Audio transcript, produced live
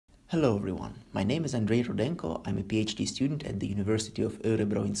Hello everyone, my name is Andrey Rudenko. I'm a PhD student at the University of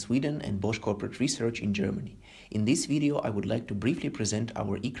Örebro in Sweden and Bosch Corporate Research in Germany. In this video, I would like to briefly present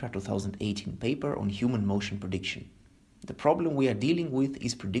our ICRA 2018 paper on human motion prediction. The problem we are dealing with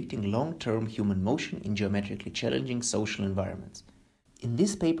is predicting long-term human motion in geometrically challenging social environments. In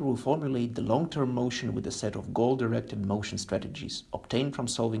this paper, we formulate the long-term motion with a set of goal-directed motion strategies obtained from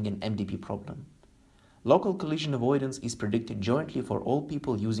solving an MDP problem. Local collision avoidance is predicted jointly for all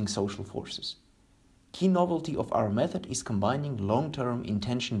people using social forces. Key novelty of our method is combining long-term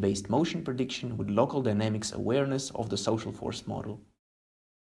intention-based motion prediction with local dynamics awareness of the social force model.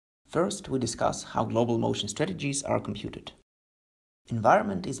 First, we discuss how global motion strategies are computed.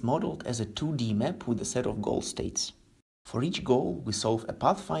 Environment is modeled as a 2D map with a set of goal states. For each goal, we solve a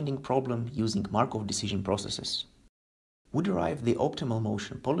pathfinding problem using Markov decision processes. We derive the optimal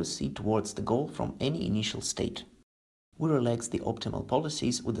motion policy towards the goal from any initial state. We relax the optimal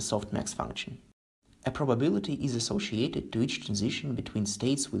policies with the softmax function. A probability is associated to each transition between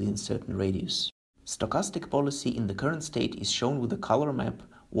states within certain radius. Stochastic policy in the current state is shown with a color map.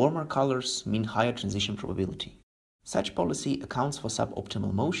 Warmer colors mean higher transition probability. Such policy accounts for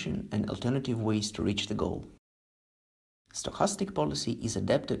suboptimal motion and alternative ways to reach the goal. Stochastic policy is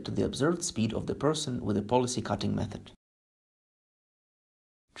adapted to the observed speed of the person with a policy cutting method.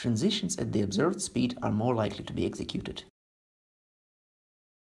 Transitions at the observed speed are more likely to be executed.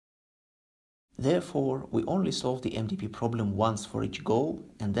 Therefore, we only solve the MDP problem once for each goal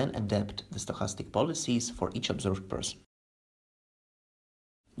and then adapt the stochastic policies for each observed person.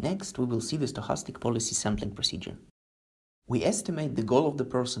 Next, we will see the stochastic policy sampling procedure. We estimate the goal of the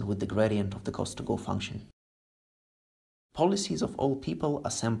person with the gradient of the cost-to-go function. Policies of all people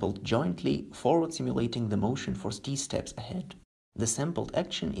are sampled jointly, forward simulating the motion for t steps ahead. The sampled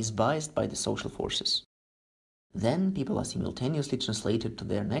action is biased by the social forces. Then people are simultaneously translated to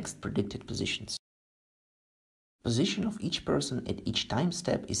their next predicted positions. Position of each person at each time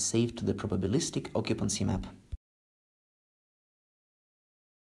step is saved to the probabilistic occupancy map.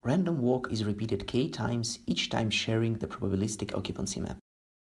 Random walk is repeated k times, each time sharing the probabilistic occupancy map.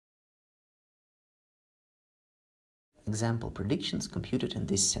 Example predictions computed in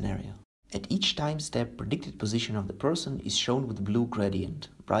this scenario. At each time step, predicted position of the person is shown with blue gradient.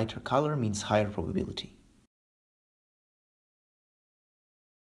 Brighter color means higher probability.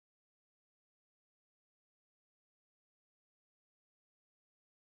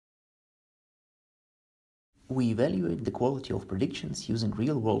 We evaluate the quality of predictions using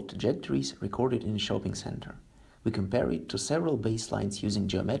real-world trajectories recorded in a shopping center. We compare it to several baselines using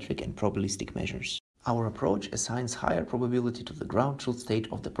geometric and probabilistic measures. Our approach assigns higher probability to the ground truth state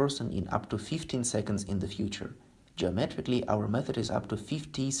of the person in up to 15 seconds in the future. Geometrically, our method is up to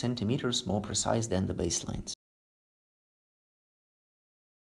 50 centimeters more precise than the baselines.